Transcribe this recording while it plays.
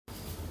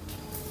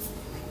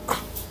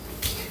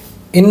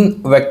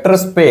In vector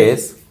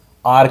space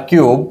R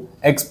cube,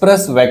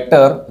 express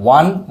vector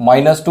 1,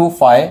 minus 2,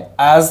 5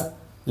 as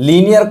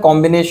linear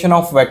combination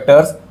of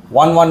vectors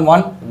 1, 1,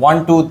 1,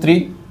 1, 2,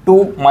 3,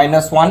 2,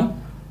 minus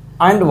 1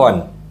 and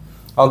 1.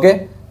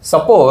 Okay.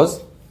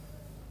 Suppose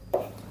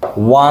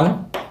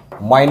 1,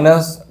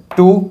 minus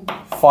 2,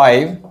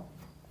 5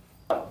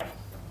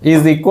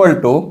 is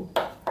equal to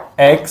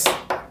x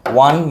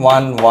 1,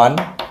 1, 1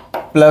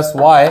 plus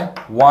y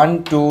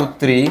 1, 2,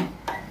 3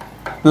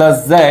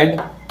 plus z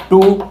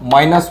 2,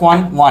 minus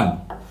 1,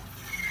 1.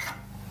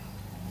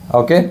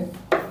 Okay.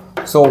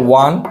 So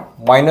 1,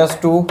 minus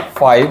 2,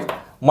 5.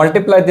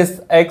 Multiply this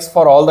x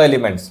for all the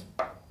elements.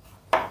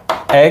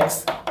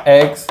 X,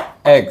 x,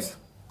 x.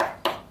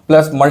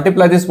 Plus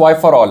multiply this y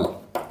for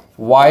all.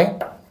 Y,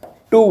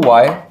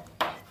 2y,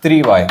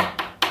 3y.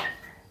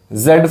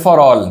 Z for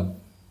all.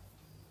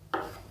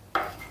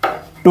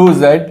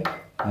 2z,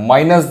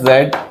 minus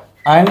z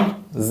and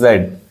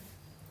z.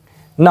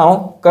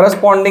 Now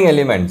corresponding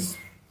elements.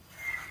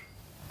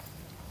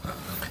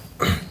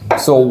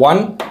 So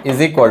 1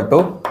 is equal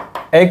to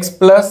x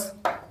plus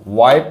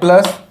y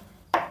plus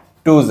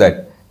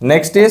 2z.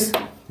 Next is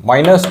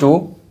minus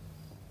 2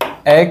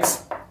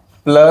 x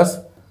plus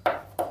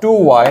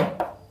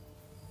 2y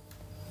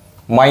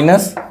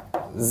minus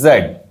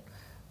z.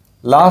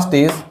 Last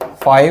is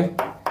 5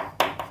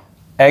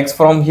 x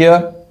from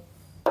here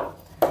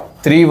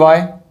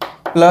 3y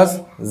plus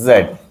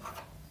z.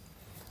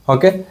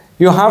 Okay.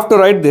 You have to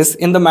write this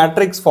in the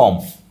matrix form.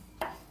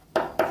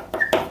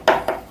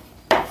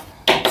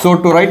 So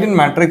to write in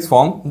matrix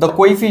form, the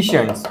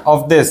coefficients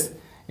of this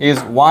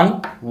is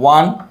 1,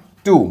 1,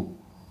 2,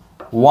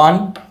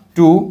 1,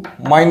 2,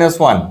 minus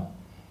 1,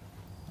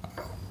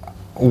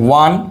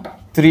 1,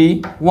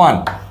 3,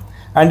 1.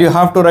 And you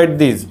have to write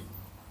these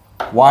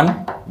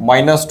 1,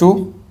 minus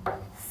 2,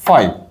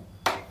 5.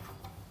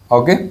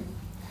 Okay.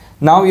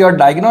 Now your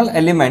diagonal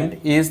element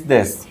is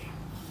this.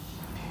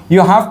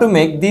 You have to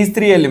make these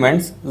three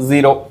elements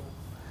 0.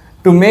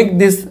 To make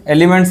these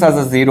elements as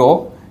a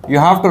 0, you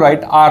have to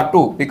write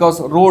R2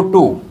 because row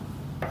 2.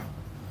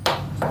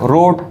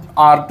 Row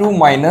R2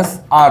 minus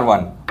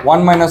R1.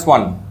 1 minus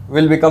 1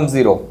 will become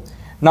 0.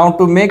 Now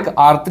to make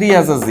R3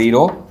 as a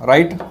 0,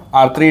 write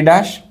R3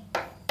 dash.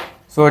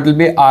 So it will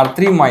be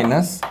R3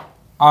 minus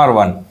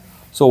R1.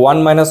 So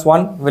 1 minus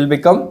 1 will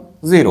become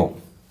 0.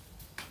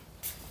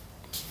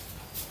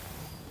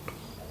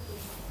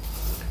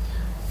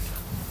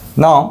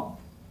 Now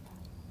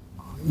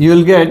you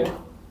will get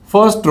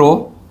first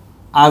row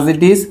as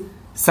it is,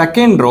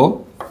 second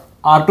row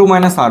R2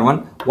 minus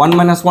R1, 1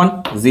 minus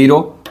 1,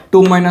 0,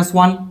 2 minus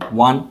 1,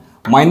 1,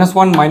 minus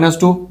 1, minus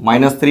 2,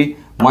 minus 3,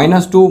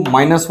 minus 2,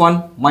 minus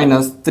 1,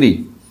 minus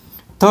 3.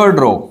 Third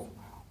row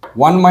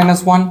 1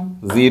 minus 1,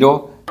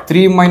 0,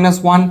 3 minus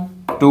 1,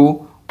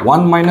 2,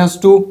 1 minus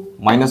 2,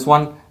 minus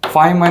 1,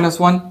 5 minus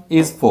 1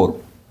 is 4.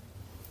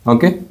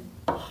 Okay.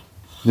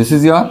 This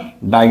is your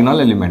diagonal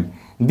element.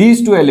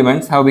 These two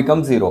elements have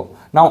become 0.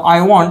 Now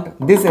I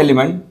want this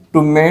element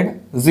to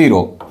made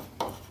 0.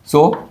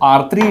 So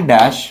R3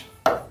 dash,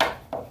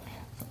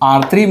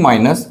 R3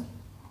 minus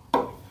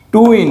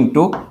 2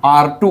 into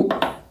R2.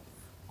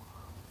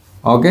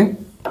 Okay.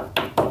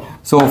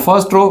 So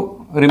first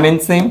row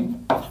remains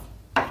same.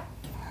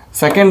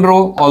 Second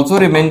row also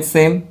remains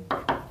same.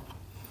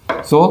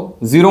 So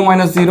 0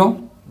 minus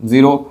 0,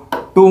 0.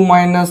 2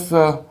 minus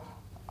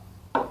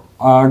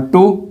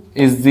 2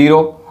 is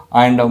 0.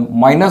 And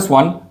minus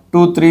 1,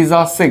 2 3s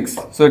are 6.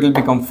 So it will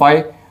become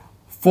 5.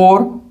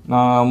 4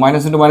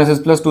 minus into minus is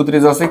plus 2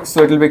 3s are 6.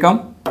 So it will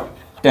become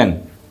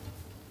 10.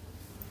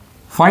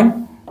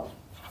 Fine.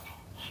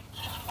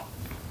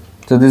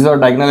 So this is our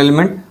diagonal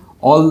element.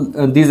 All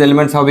these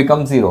elements have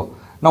become 0.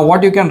 Now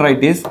what you can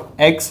write is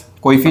x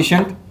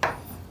coefficient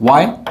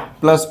y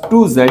plus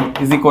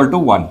 2z is equal to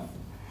 1.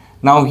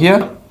 Now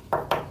here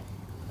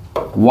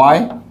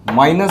y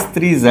minus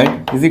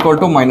 3z is equal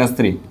to minus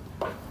 3.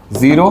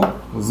 0,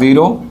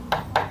 0,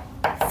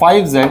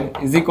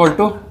 5z is equal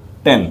to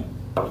 10.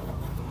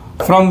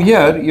 From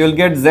here you will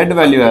get z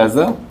value as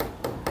a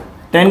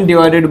 10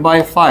 divided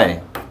by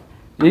 5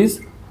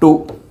 is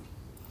 2.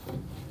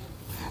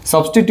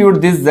 Substitute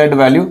this z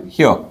value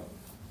here.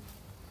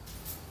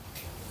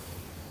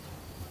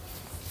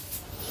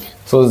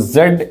 So z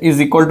is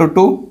equal to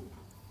 2.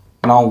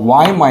 Now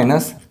y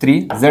minus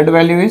 3, z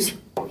value is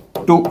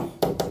 2.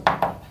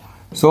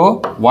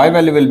 So y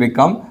value will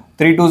become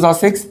 3 2s are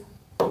 6.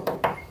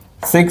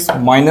 6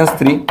 minus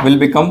 3 will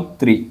become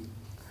 3.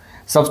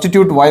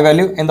 Substitute y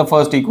value in the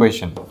first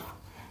equation.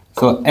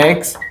 So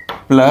x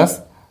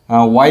plus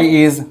y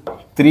is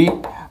 3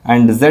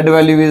 and z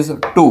value is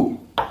 2.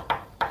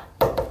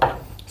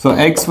 So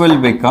x will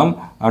become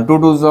 2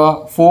 2s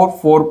are 4,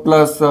 4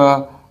 plus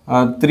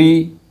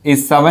 3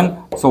 is 7.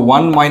 So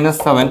 1 minus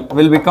 7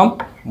 will become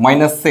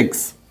minus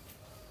 6.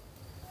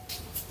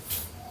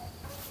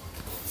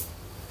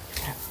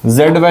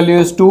 Z value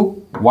is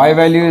 2, y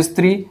value is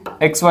 3,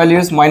 x value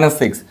is minus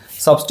 6.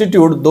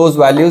 Substitute those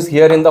values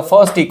here in the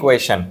first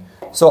equation.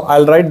 So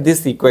I'll write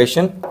this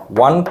equation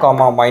 1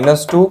 comma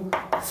minus 2,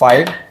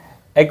 5,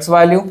 x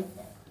value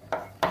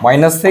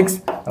minus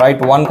 6, write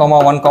 1 comma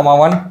 1 comma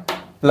 1,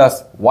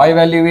 plus y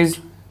value is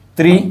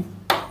 3,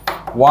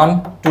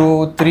 1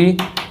 2 3,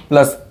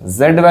 plus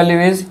z value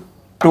is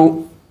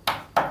 2.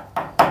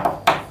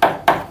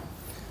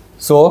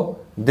 So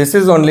this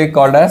is only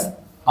called as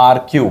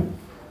r cube.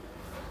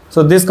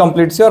 So this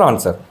completes your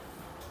answer.